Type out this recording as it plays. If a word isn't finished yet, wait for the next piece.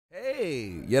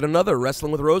Hey, yet another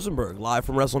Wrestling with Rosenberg, live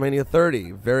from Wrestlemania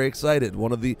 30. Very excited.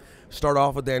 Start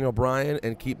off with Daniel Bryan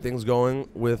and keep things going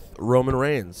with Roman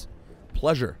Reigns.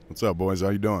 Pleasure. What's up, boys? How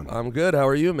you doing? I'm good. How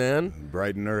are you, man?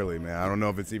 Bright and early, man. I don't know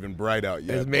if it's even bright out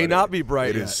yet. It may not be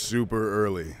bright yet. It is super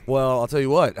early. Well, I'll tell you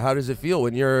what. How does it feel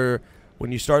when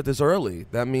you start this early?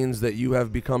 That means that you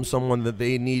have become someone that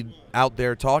they need out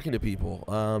there talking to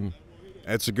people.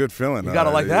 It's a good feeling. You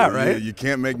gotta like that, right? You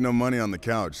can't make no money on the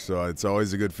couch, so it's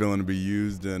always a good feeling to be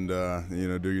used and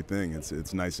do your thing.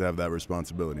 It's nice to have that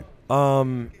responsibility.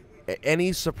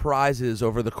 Any surprises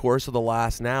over the course of the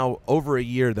last over a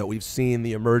year that we've seen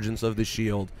the emergence of the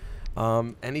Shield?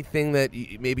 Anything that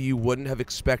maybe you wouldn't have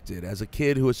expected as a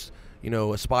kid who was,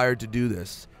 aspired to do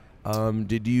this?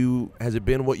 Has it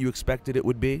been what you expected it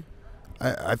would be?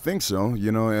 I think so,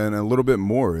 and a little bit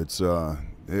more.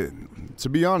 To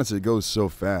be honest, it goes so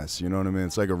fast. You know what I mean?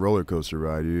 It's like a roller coaster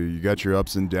ride. You got your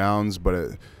ups and downs,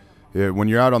 but when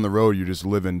you're out on the road, you're just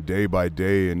living day by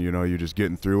day, and you're just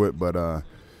getting through it. But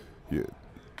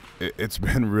it's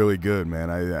been really good,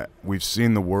 man. We've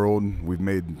seen the world. We've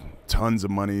made tons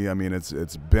of money. I mean,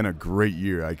 it's been a great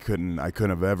year. I couldn't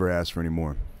have ever asked for any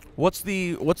more. What's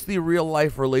the real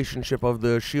life relationship of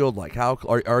the Shield like? How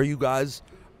are you guys?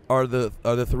 Are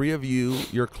the three of you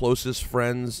your closest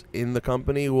friends in the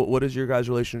company? What is your guys'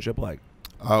 relationship like?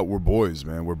 We're boys,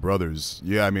 man. We're brothers.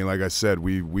 Yeah, I mean, like I said,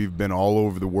 we've been all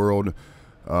over the world,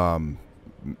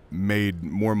 made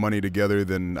more money together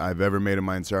than I've ever made in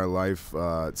my entire life.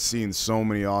 Seen so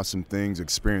many awesome things,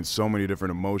 experienced so many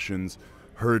different emotions,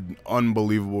 heard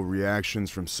unbelievable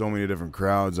reactions from so many different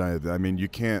crowds. I mean, you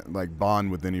can't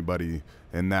bond with anybody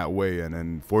in that way,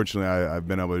 and fortunately, I've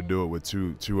been able to do it with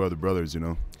two other brothers,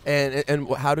 And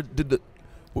how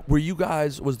were you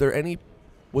guys? Was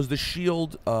the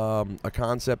Shield a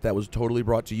concept that was totally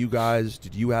brought to you guys?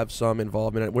 Did you have some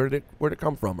involvement in it? Where did it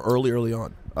come from? Early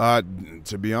on.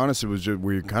 To be honest, it was just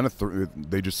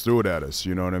they just threw it at us.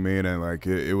 You know what I mean? And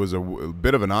it was a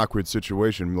bit of an awkward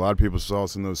situation. A lot of people saw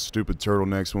us in those stupid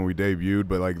turtlenecks when we debuted,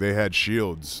 but they had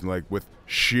shields with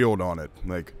Shield on it,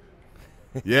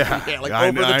 Yeah, yeah,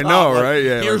 I know, right?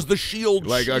 Yeah, here's the shield.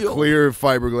 A clear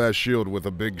fiberglass shield with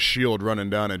a big shield running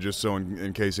down it, just so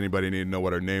in case anybody needed to know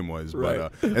what our name was. Right.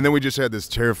 But and then we just had this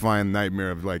terrifying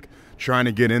nightmare of trying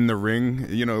to get in the ring.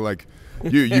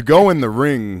 You go in the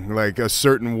ring a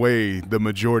certain way the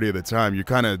majority of the time.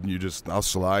 I'll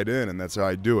slide in, and that's how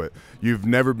I do it. You've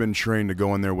never been trained to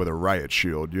go in there with a riot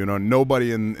shield.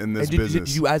 Nobody in this business.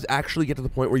 Did you guys actually get to the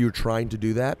point where you were trying to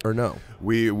do that, or no?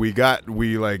 We got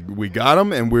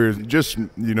them, and we're just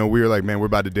we were like, man, we're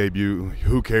about to debut.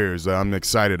 Who cares? I'm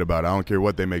excited about it. I don't care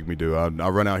what they make me do. I'll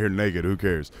run out here naked. Who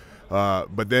cares?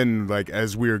 But then,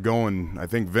 as we were going, I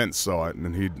think Vince saw it,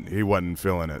 and he wasn't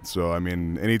feeling it. So, I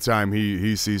mean, anytime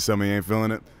he sees somebody ain't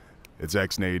feeling it, it's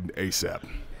X-Nade ASAP.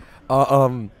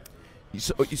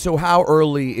 So how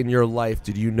early in your life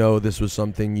did you know this was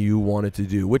something you wanted to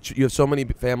do? You have so many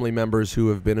family members who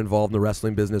have been involved in the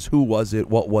wrestling business. Who was it?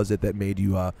 What was it that made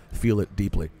you feel it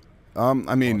deeply?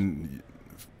 I mean,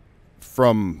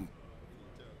 from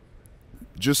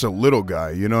just a little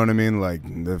guy, you know what I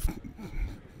mean?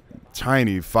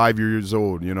 Tiny, 5 years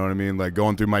old, you know what I mean?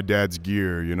 Going through my dad's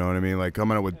gear, you know what I mean?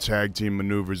 Coming up with tag team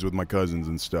maneuvers with my cousins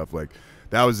and stuff.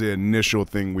 That was the initial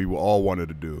thing we all wanted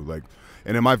to do.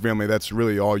 And in my family, that's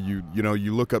really all you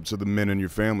look up to the men in your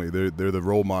family. They're the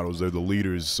role models. They're the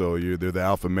leaders. So they're the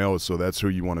alpha males. So that's who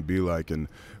you want to be like. And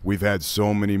we've had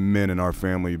so many men in our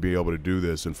family be able to do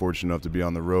this and fortunate enough to be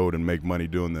on the road and make money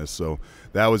doing this. So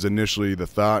that was initially the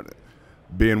thought.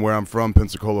 Being where I'm from,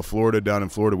 Pensacola, Florida, down in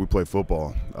Florida, we play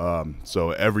football.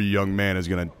 So every young man is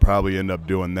going to probably end up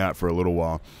doing that for a little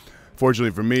while.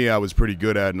 Fortunately for me, I was pretty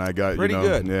good at it, and I got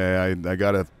good. Yeah, I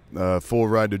got a full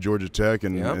ride to Georgia Tech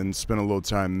and spent a little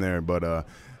time there. But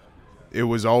it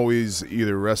was always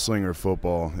either wrestling or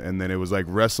football, and then it was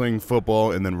wrestling,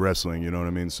 football, and then wrestling. You know what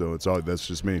I mean? So that's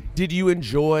just me. Did you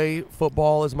enjoy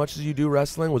football as much as you do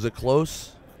wrestling? Was it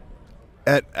close?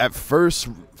 At first,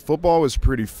 football was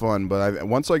pretty fun, but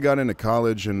once I got into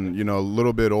college and a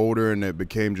little bit older, and it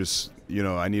became just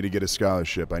I need to get a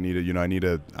scholarship. I need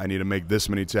to make this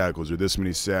many tackles or this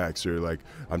many sacks, or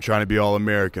I'm trying to be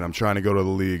All-American. I'm trying to go to the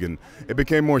league, and it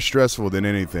became more stressful than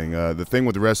anything. The thing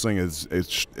with wrestling is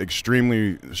it's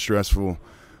extremely stressful,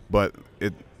 but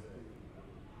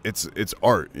it's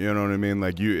art, you know what I mean?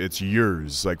 Like it's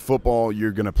yours. Like football,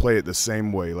 you're gonna play it the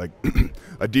same way. Like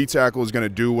a D tackle is gonna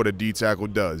do what a D tackle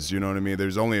does. You know what I mean?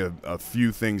 There's only a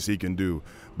few things he can do,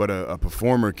 but a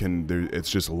performer it's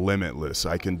just limitless.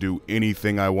 I can do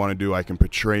anything I want to do. I can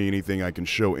portray anything. I can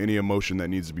show any emotion that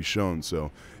needs to be shown.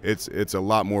 So it's a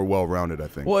lot more well-rounded, I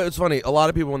think. Well, it's funny. A lot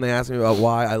of people, when they ask me about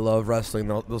why I love wrestling,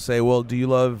 they'll say, "Well, do you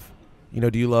love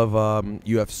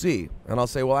UFC?" And I'll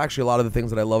say, well, actually, a lot of the things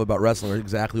that I love about wrestling are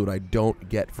exactly what I don't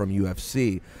get from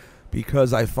UFC,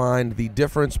 because I find the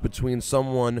difference between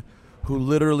someone who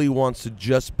literally wants to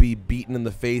just be beaten in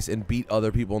the face and beat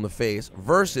other people in the face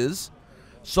versus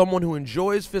someone who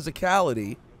enjoys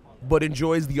physicality but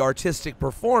enjoys the artistic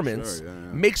performance,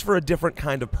 makes for a different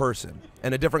kind of person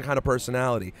and a different kind of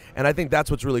personality. And I think that's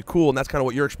what's really cool, and that's kind of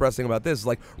what you're expressing about this. Is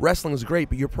like, wrestling is great,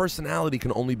 but your personality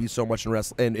can only be so much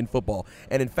in football.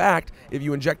 And in fact, if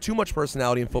you inject too much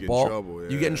personality in football,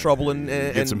 you get in trouble. And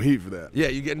get some heat for that.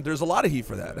 Yeah, there's a lot of heat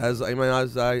for that.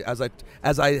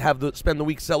 As I spend the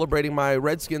week celebrating my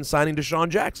Redskins signing Deshaun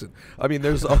Jackson. I mean,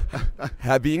 there's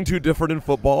being too different in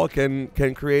football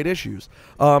can create issues.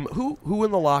 Who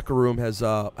in the locker room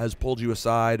has pulled you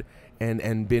aside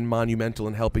and been monumental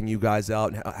in helping you guys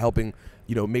out and helping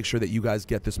make sure that you guys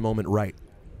get this moment right?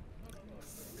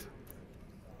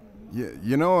 Yeah,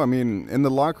 I mean, in the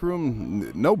locker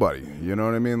room, nobody. You know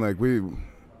what I mean? Like we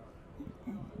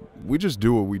just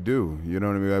do what we do. You know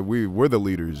what I mean? Like we're the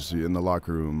leaders in the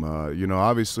locker room.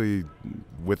 Obviously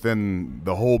within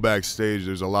the whole backstage,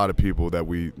 there's a lot of people that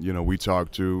we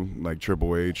talk to, like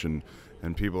Triple H and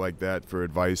people like that for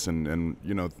advice and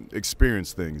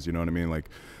experience things. You know what I mean? Like,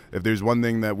 if there's one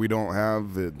thing that we don't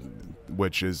have,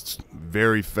 which is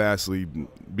very fastly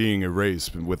being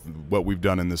erased with what we've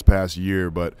done in this past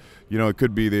year, but it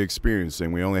could be the experience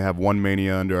thing. We only have one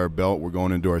Mania under our belt. We're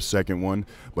going into our second one,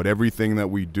 but everything that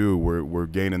we do, we're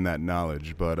gaining that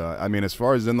knowledge. But I mean, as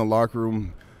far as in the locker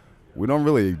room, we don't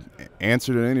really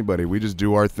answer to anybody. We just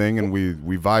do our thing, and we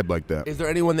vibe like that. Is there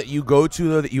anyone that you go to,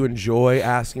 though, that you enjoy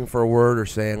asking for a word or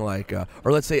saying, like,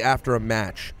 or let's say after a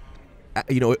match,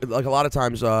 like a lot of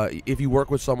times, if you work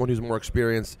with someone who's more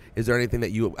experienced, is there anything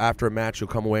that you, after a match, you'll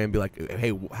come away and be like,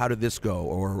 hey, how did this go?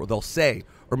 Or they'll say,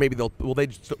 or maybe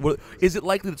is it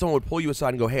likely that someone would pull you aside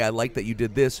and go, hey, I like that you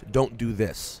did this, don't do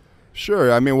this?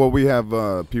 Sure. I mean, well, we have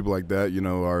people like that,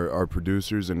 our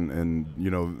producers and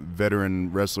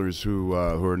veteran wrestlers who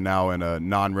are now in a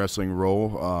non-wrestling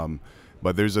role.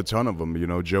 But there's a ton of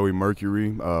them, Joey Mercury,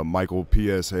 Michael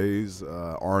P.S. Hayes,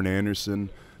 Arn Anderson.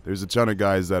 There's a ton of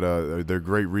guys that they're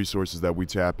great resources that we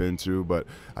tap into. But,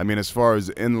 I mean, as far as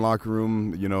in the locker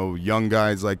room, young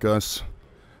guys like us,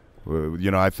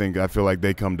 I feel like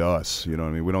they come to us. You know what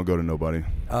I mean? We don't go to nobody.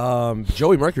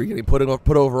 Joey Mercury getting put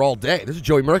over all day. This is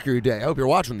Joey Mercury Day. I hope you're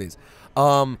watching these.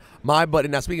 My buddy,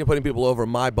 now speaking of putting people over,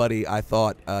 my buddy, I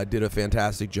thought, did a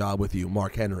fantastic job with you,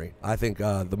 Mark Henry. I think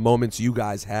the moments you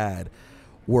guys had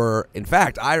were, in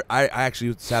fact, I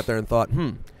actually sat there and thought,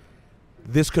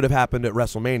 this could have happened at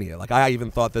WrestleMania. Like, I even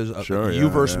thought there's you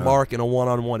versus Mark in a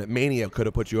one-on-one at Mania could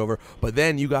have put you over. But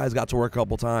then you guys got to work a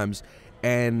couple times,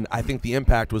 and I think the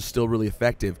impact was still really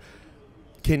effective.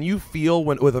 Can you feel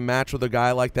with a match with a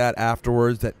guy like that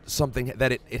afterwards that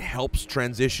it helps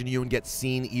transition you and get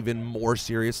seen even more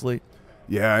seriously?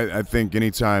 Yeah, I think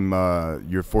anytime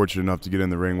you're fortunate enough to get in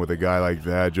the ring with a guy like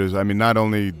that, not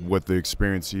only with the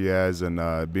experience he has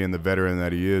and being the veteran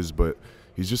that he is, but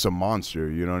he's just a monster,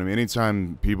 you know what I mean?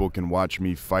 Anytime people can watch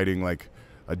me fighting like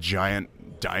a giant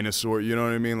dinosaur, you know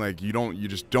what I mean? Like you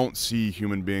just don't see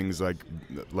human beings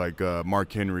like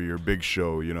Mark Henry or Big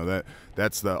Show.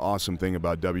 That's the awesome thing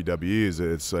about WWE is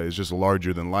it's just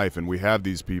larger than life, and we have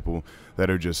these people that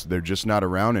they're just not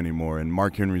around anymore. And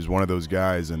Mark Henry's one of those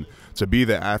guys, and to be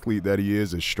the athlete that he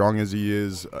is, as strong as he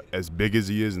is, as big as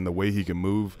he is, and the way he can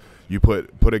move. You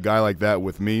put a guy like that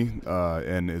with me,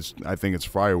 and I think it's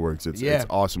fireworks. It's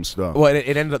awesome stuff. Well,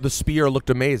 it ended up, the spear looked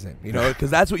amazing, because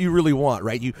that's what you really want,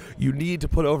 right? You need to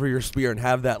put over your spear and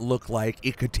have that look like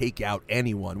it could take out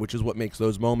anyone, which is what makes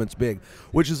those moments big.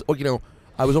 Which is,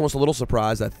 I was almost a little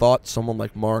surprised. I thought someone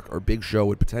like Mark or Big Show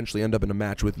would potentially end up in a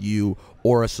match with you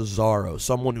or a Cesaro,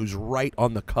 someone who's right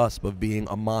on the cusp of being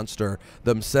a monster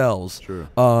themselves. Sure.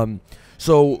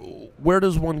 So where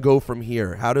does one go from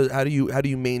here? How do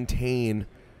you maintain?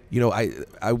 I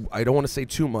don't want to say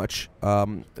too much.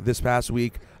 This past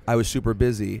week I was super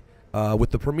busy with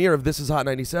the premiere of This Is Hot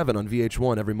 97 on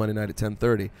VH1 every Monday night at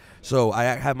 10:30. So I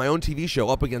have my own TV show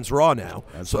up against Raw now.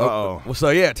 So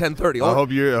yeah, 10:30. I hope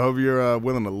you're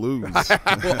willing to lose.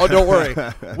 Well, don't worry,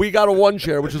 we got a 1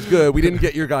 chair, which is good. We didn't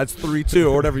get your guys 3-2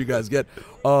 or whatever you guys get.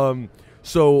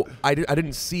 So I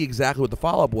didn't see exactly what the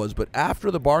follow-up was, but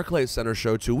after the Barclays Center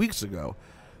show 2 weeks ago,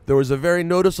 there was a very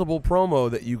noticeable promo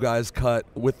that you guys cut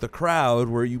with the crowd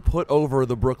where you put over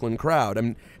the Brooklyn crowd.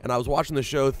 And I was watching the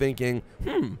show thinking,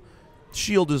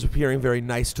 Shield is appearing very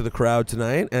nice to the crowd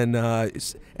tonight. And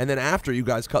then after you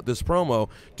guys cut this promo,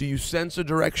 do you sense a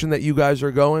direction that you guys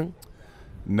are going?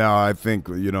 No, I think,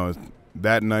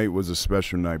 that night was a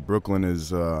special night. Brooklyn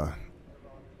is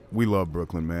we love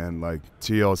Brooklyn, man. Like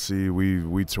TLC,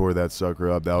 we tore that sucker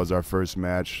up. That was our first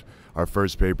match, our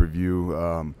first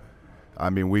pay-per-view.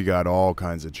 We got all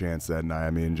kinds of chants that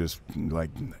night. Just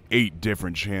like 8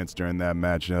 different chants during that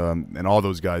match. And all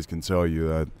those guys can tell you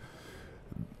that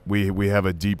we have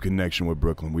a deep connection with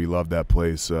Brooklyn. We love that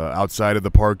place. Outside of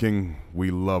the parking,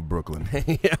 we love Brooklyn.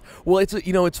 Yeah. Well,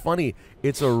 it's funny.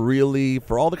 It's a really,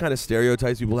 for all the kind of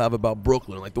stereotypes people have about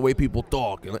Brooklyn, like the way people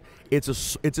talk, it's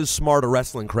as smart a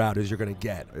wrestling crowd as you're going to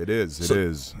get. It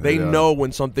is. They know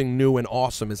when something new and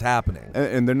awesome is happening.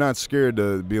 And they're not scared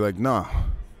to be like, nah,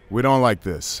 we don't like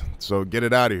this, so get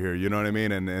it out of here. You know what I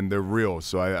mean? And they're real.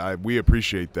 So we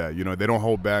appreciate that. They don't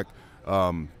hold back.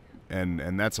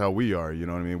 And that's how we are, you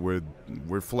know what I mean?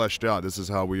 We're fleshed out. This is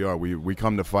how we are. We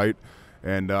come to fight,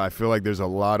 and I feel like there's a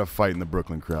lot of fight in the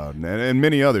Brooklyn crowd, and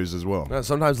many others as well.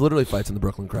 Sometimes literally fights in the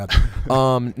Brooklyn crowd.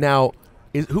 Now,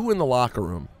 who in the locker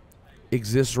room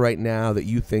exists right now that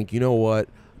you think, you know what,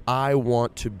 I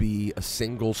want to be a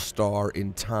single star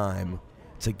in time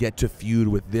to get to feud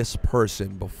with this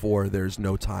person before there's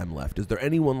no time left? Is there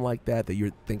anyone like that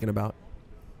you're thinking about?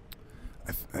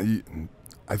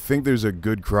 I think there's a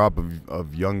good crop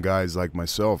of young guys like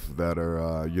myself that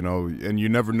are, and you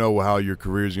never know how your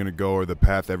career is going to go or the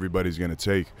path everybody's going to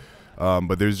take.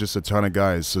 But there's just a ton of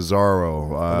guys.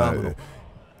 Cesaro,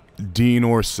 Dean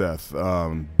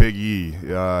Orseth, Big E,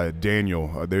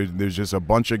 Daniel. There's just a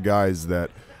bunch of guys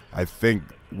that I think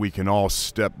we can all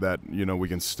step we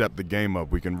can step the game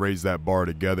up. We can raise that bar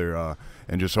together.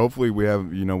 And just hopefully we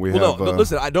have,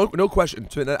 listen, no question.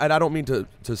 And I don't mean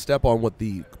to step on what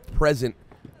the present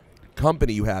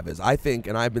company you have is. I think,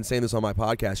 and I've been saying this on my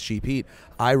podcast, Cheap Heat,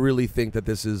 I really think that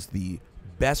this is the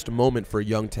best moment for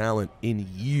young talent in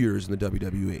years in the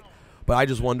WWE. But I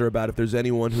just wonder about if there's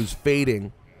anyone who's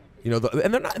fading, and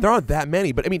there aren't that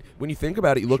many. But when you think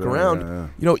about it, you look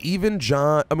around, even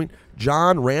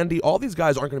John, Randy, all these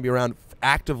guys aren't going to be around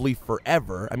actively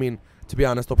forever. To be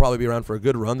honest, they'll probably be around for a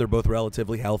good run. They're both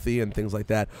relatively healthy and things like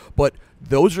that. But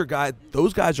those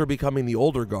guys are becoming the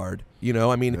older guard.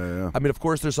 Of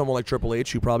course, there's someone like Triple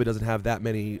H who probably doesn't have that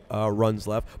many runs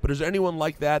left. But is there anyone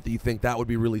like that you think that would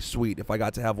be really sweet if I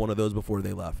got to have one of those before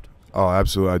they left? Oh,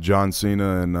 absolutely. John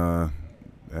Cena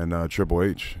and Triple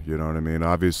H. You know what I mean?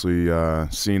 Obviously,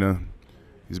 Cena,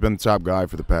 he's been the top guy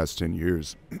for the past 10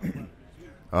 years.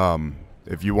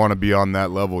 If you want to be on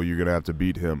that level, you're going to have to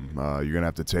beat him. You're going to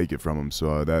have to take it from him.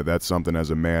 So that's something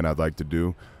as a man I'd like to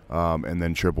do. And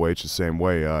then Triple H the same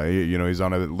way. He's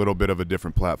on a little bit of a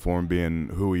different platform being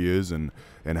who he is and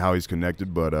how he's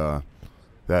connected. But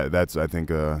that's, I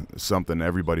think, something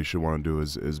everybody should want to do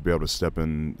is be able to step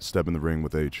in the ring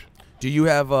with H. Do you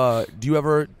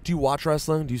watch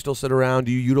wrestling? Do you still sit around?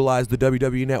 Do you utilize the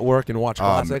WWE Network and watch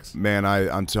classics? Man,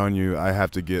 I'm telling you, I have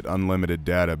to get unlimited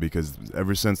data because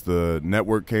ever since the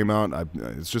network came out,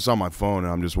 it's just on my phone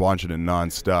and I'm just watching it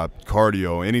nonstop.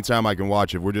 Cardio, anytime I can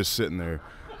watch it, we're just sitting there.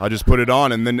 I just put it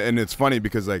on, and it's funny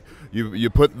because like you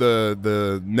put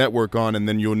the network on, and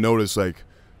then you'll notice like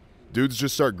dudes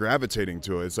just start gravitating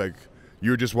to it. It's like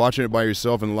you're just watching it by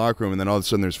yourself in the locker room, and then all of a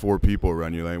sudden there's 4 people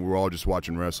around you, and we're all just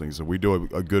watching wrestling. So we do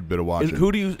a good bit of watching.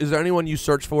 Is there anyone you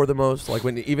search for the most? Like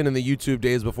even in the YouTube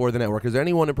days before the network, is there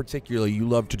anyone in particular you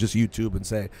love to just YouTube and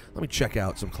say, let me check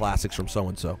out some classics from so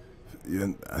and so?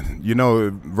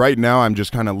 Right now I'm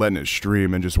just kind of letting it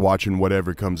stream and just watching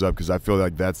whatever comes up because I feel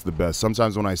like that's the best.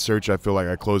 Sometimes when I search, I feel like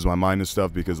I close my mind to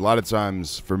stuff because a lot of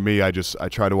times for me, I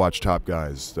try to watch top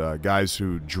guys, guys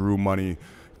who drew money,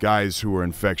 guys who were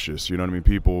infectious. You know what I mean?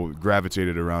 People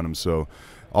gravitated around them. So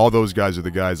all those guys are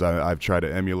the guys I've tried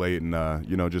to emulate and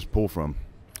just pull from.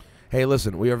 Hey,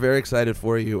 listen, we are very excited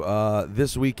for you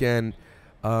this weekend.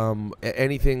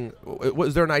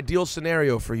 Was there an ideal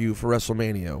scenario for you for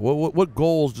WrestleMania? What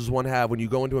goals does one have when you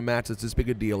go into a match that's this big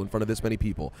a deal in front of this many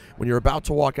people? When you're about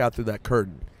to walk out through that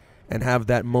curtain and have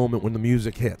that moment when the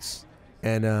music hits,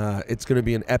 and it's going to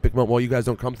be an epic moment. Well, you guys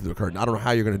don't come through the curtain. I don't know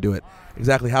how you're going to do it,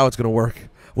 exactly how it's going to work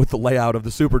with the layout of the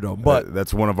Superdome. But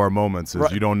that's one of our moments is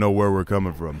right. You don't know where we're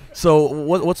coming from. So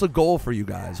what's the goal for you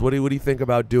guys? What do you think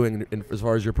about doing as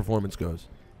far as your performance goes?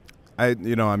 I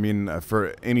mean,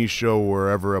 for any show we're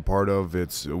ever a part of,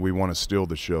 we want to steal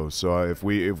the show. So if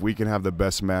we can have the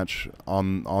best match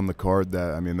on the card,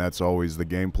 that's always the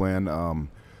game plan.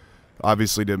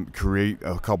 Obviously, to create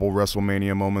a couple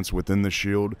WrestleMania moments within the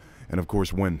Shield, and of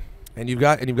course, win. And you've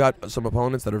got some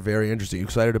opponents that are very interesting. You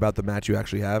excited about the match you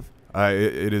actually have?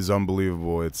 It is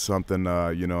unbelievable. It's something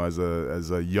as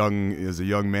a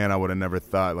young man, I would have never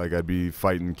thought like I'd be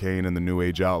fighting Kane and the New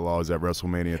Age Outlaws at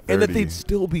WrestleMania 30. And that they'd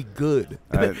still be good.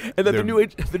 And that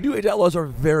the New Age Outlaws are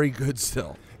very good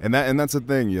still. And that's the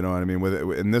thing, you know what I mean?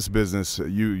 In this business,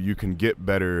 you can get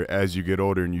better as you get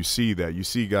older, and you see that. You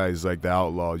see guys like the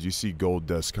Outlaws. You see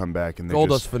Goldust come back, and they're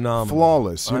Goldust phenomenal,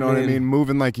 flawless. You know what I mean?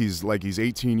 Moving like he's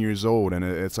 18 years old, and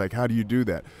it's like, how do you do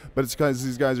that? But it's because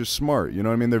these guys are smart. You know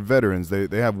what I mean? They're veterans.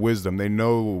 They have wisdom. They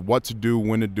know what to do,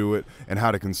 when to do it, and how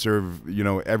to conserve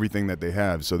everything that they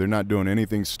have. So they're not doing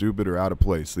anything stupid or out of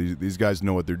place. These guys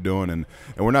know what they're doing, and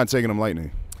we're not taking them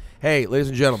lightly. Hey, ladies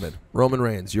and gentlemen, Roman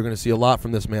Reigns, you're going to see a lot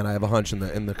from this man, I have a hunch,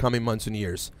 in the coming months and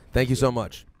years. Thank you so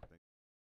much.